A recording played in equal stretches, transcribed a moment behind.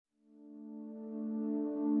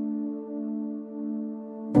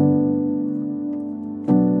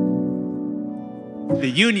the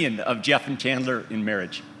union of Jeff and Chandler in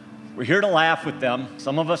marriage. We're here to laugh with them.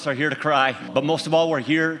 Some of us are here to cry, but most of all, we're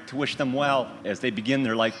here to wish them well as they begin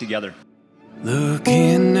their life together.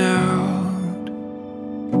 Looking out,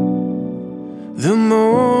 the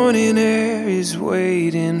morning air is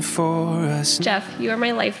waiting for us. Jeff, you are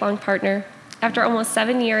my lifelong partner. After almost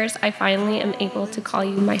 7 years, I finally am able to call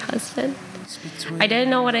you my husband. I didn't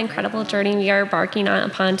know what an incredible journey we are embarking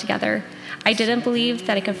upon together. I didn't believe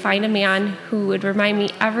that I could find a man who would remind me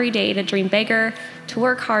every day to dream bigger, to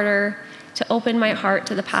work harder, to open my heart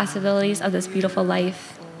to the possibilities of this beautiful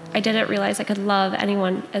life. I didn't realize I could love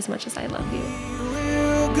anyone as much as I love you.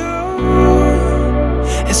 We'll go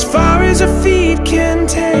as far as our feet can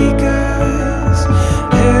take us.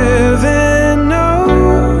 Heaven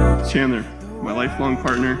knows. Chandler, my lifelong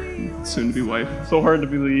partner, soon-to-be wife. So hard to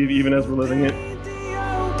believe, even as we're living it.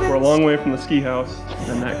 We're a long way from the ski house,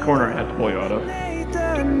 and that corner I had to pull you out of.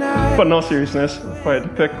 But in all seriousness, if I had to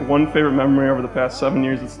pick one favorite memory over the past 7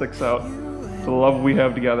 years that sticks out, the love we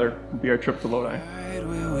have together would be our trip to Lodi.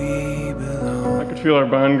 I could feel our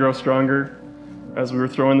bond grow stronger as we were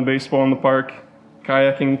throwing the baseball in the park,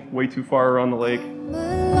 kayaking way too far around the lake,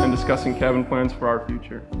 and discussing cabin plans for our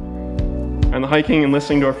future. And the hiking and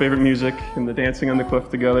listening to our favorite music and the dancing on the cliff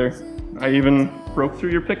together. I even broke through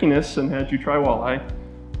your pickiness and had you try walleye.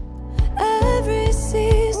 Every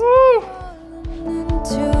season. Woo!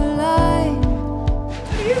 Into light.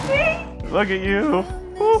 Look at you.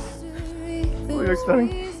 Woo. Look at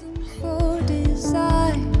stunning.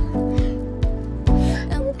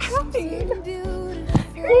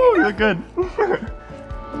 Woo, you look good. Woo.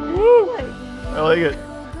 I like it.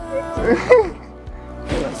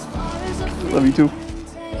 Love you too.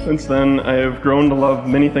 Since then, I have grown to love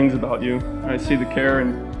many things about you. I see the care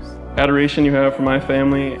and adoration you have for my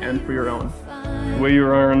family and for your own. The way you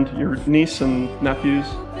are around your niece and nephews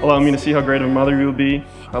allow me to see how great of a mother you will be.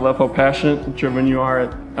 I love how passionate and driven you are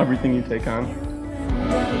at everything you take on.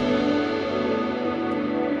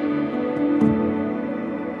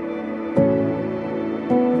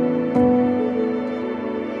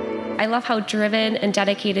 I love how driven and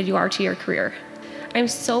dedicated you are to your career. I'm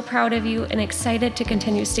so proud of you and excited to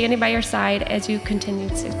continue standing by your side as you continue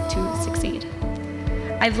to succeed.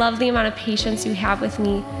 I love the amount of patience you have with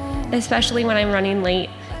me, especially when I'm running late.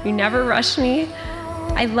 You never rush me.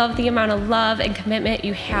 I love the amount of love and commitment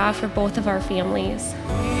you have for both of our families.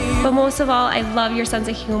 But most of all, I love your sense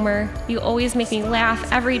of humor. You always make me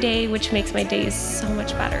laugh every day, which makes my days so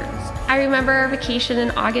much better. I remember our vacation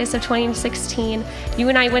in August of 2016. You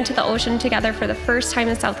and I went to the ocean together for the first time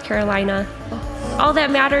in South Carolina. All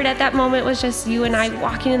that mattered at that moment was just you and I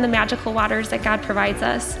walking in the magical waters that God provides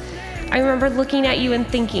us. I remember looking at you and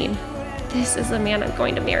thinking, this is the man I'm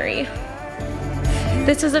going to marry.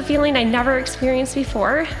 This was a feeling I never experienced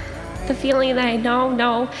before. The feeling that I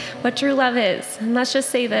know what true love is. And let's just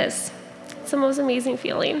say this, it's the most amazing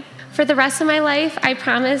feeling. For the rest of my life, I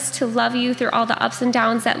promise to love you through all the ups and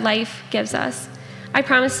downs that life gives us. I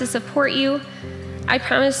promise to support you. I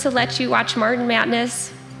promise to let you watch March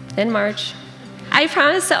Madness in March. I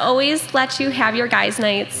promise to always let you have your guys'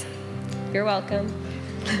 nights. You're welcome.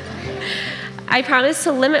 I promise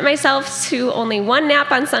to limit myself to only one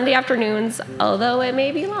nap on Sunday afternoons, although it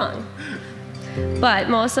may be long. But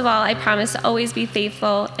most of all, I promise to always be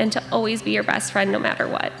faithful and to always be your best friend no matter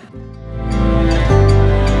what.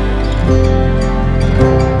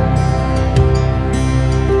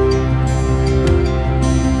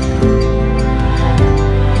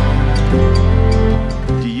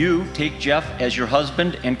 Do you take Jeff as your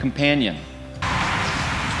husband and companion?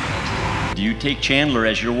 Do you take Chandler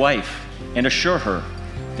as your wife and assure her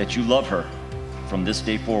that you love her from this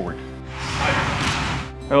day forward?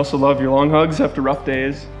 I also love your long hugs after rough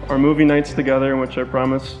days, our movie nights together in which I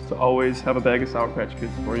promise to always have a bag of Sour Patch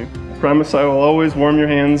Kids for you. I promise I will always warm your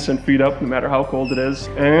hands and feet up no matter how cold it is.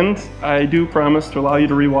 And I do promise to allow you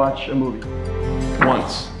to rewatch a movie.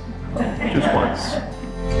 Once. Just once.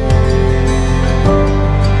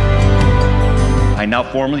 I now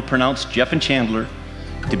formally pronounce Jeff and Chandler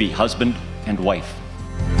to be husband and wife.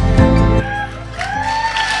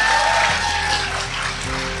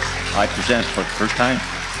 I present for the first time,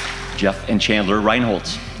 Jeff and Chandler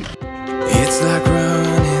Reinholtz. It's like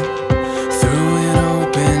running through an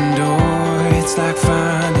open door. It's like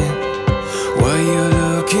finding what you're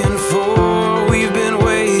looking for. We've been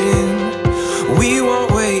waiting, we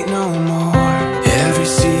won't wait no more. Every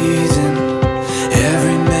season,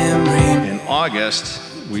 every memory. In August,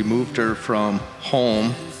 we moved her from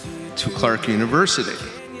home to Clark University.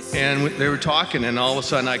 And they were talking, and all of a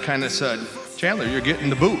sudden I kind of said, Chandler, you're getting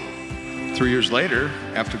the boot. 3 years later,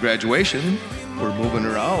 after graduation, we're moving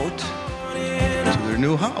her out to their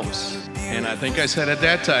new house. And I think I said at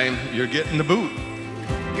that time, you're getting the boot.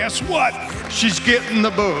 Guess what? She's getting the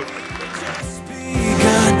boot. The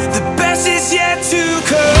best is yet to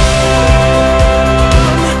come.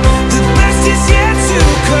 The best is yet to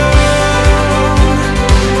come.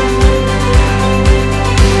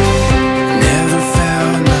 Never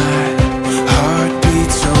felt my heart beat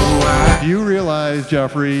so wide. Do you realize,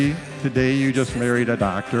 Jeffrey, today you just married a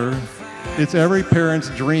doctor? It's every parent's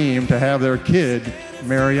dream to have their kid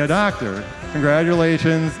marry a doctor.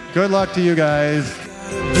 Congratulations. Good luck to you guys.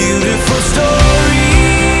 Beautiful story.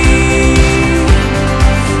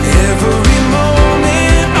 Every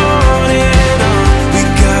moment on and on. We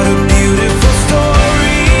got a beautiful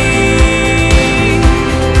story.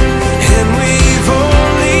 And we've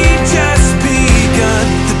only just begun.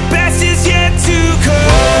 The best is yet to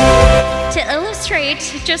come. To illustrate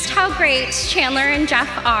just how great Chandler and Jeff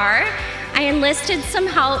are, I enlisted some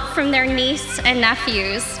help from their niece and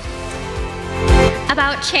nephews.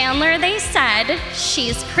 About Chandler, they said,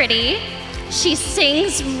 she's pretty, she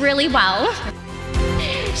sings really well,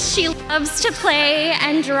 she loves to play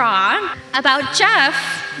and draw. About Jeff,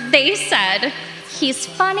 they said, he's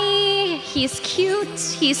funny, he's cute,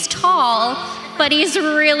 he's tall, but he's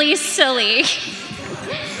really silly.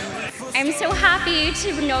 I'm so happy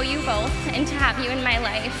to know you both and to have you in my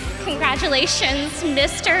life. Congratulations,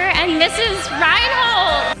 Mr. and Mrs.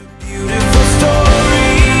 Reinhold. Beautiful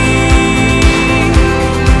story.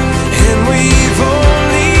 And we've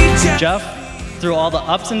only just Jeff, through all the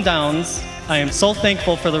ups and downs, I am so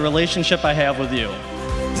thankful for the relationship I have with you.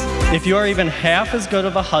 If you are even half as good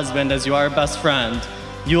of a husband as you are a best friend,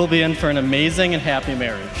 you will be in for an amazing and happy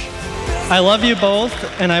marriage. I love you both,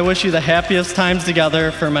 and I wish you the happiest times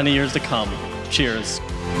together for many years to come. Cheers.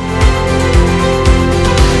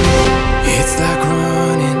 It's like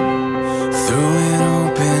running through an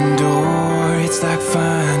open door. It's like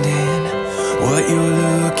finding what you're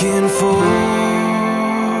looking for.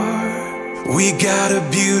 We got a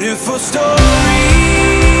beautiful story.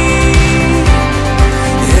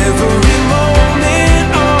 Every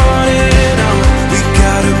moment on and on. We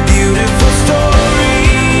got a beautiful story.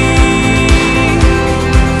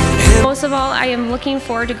 Most of all, I am looking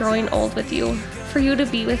forward to growing old with you, for you to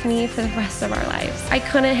be with me for the rest of our lives. I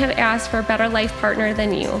couldn't have asked for a better life partner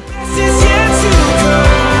than you.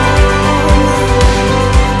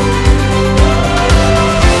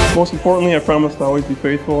 Most importantly, I promise to always be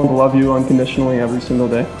faithful and to love you unconditionally every single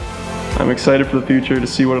day. I'm excited for the future to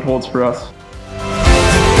see what it holds for us.